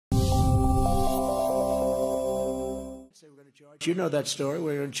You know that story.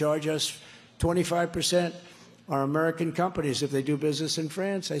 We're going to charge us 25%, our American companies, if they do business in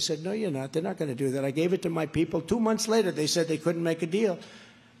France. I said, no, you're not. They're not going to do that. I gave it to my people. 2 months later, they said they couldn't make a deal.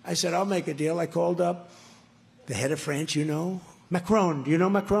 I said, I'll make a deal. I called up the head of France, you know, Macron. Do you know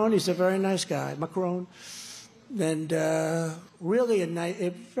Macron? He's a very nice guy, Macron. And really a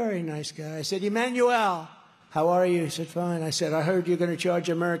very nice guy. I said, Emmanuel, how are you? He said, fine. I said, I heard you're going to charge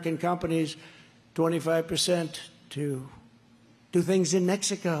American companies 25% to do things in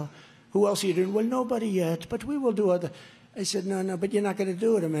Mexico. Who else are you doing? Well, nobody yet, but we will do other. I said, no, but you're not going to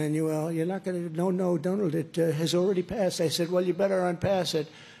do it, Emmanuel. You're not going to, no, Donald, it has already passed. I said, well, you better unpass it,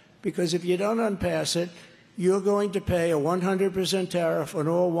 because if you don't unpass it, you're going to pay a 100% tariff on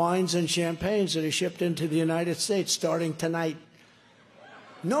all wines and champagnes that are shipped into the United States starting tonight.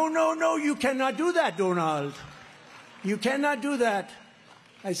 No, you cannot do that, Donald. You cannot do that.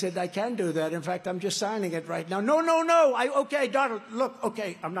 I said, I can do that. In fact, I'm just signing it right now. No. Okay, Donald, look,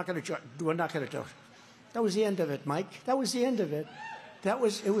 okay, I'm not going to charge. We're not going to do it. That was the end of it, Mike. That was the end of it. It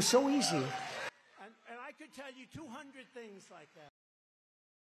was so easy. And I could tell you 200 things like that.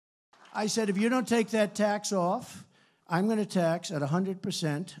 I said, if you don't take that tax off, I'm going to tax at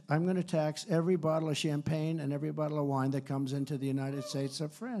 100%. I'm going to tax every bottle of champagne and every bottle of wine that comes into the United States or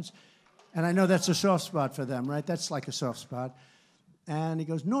France. And I know that's a soft spot for them, right? That's like a soft spot. And he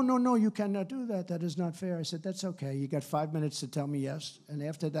goes, no, you cannot do that. That is not fair. I said, that's okay. You got 5 minutes to tell me yes. And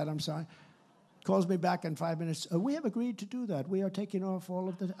after that, I'm sorry. Calls me back in 5 minutes. We have agreed to do that. We are taking off all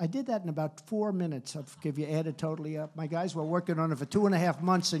of the... I did that in about 4 minutes. If you add it totally up. My guys were working on it for 2.5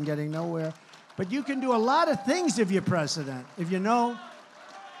 months and getting nowhere. But you can do a lot of things if you're president. If you know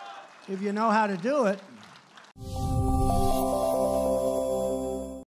how to do it.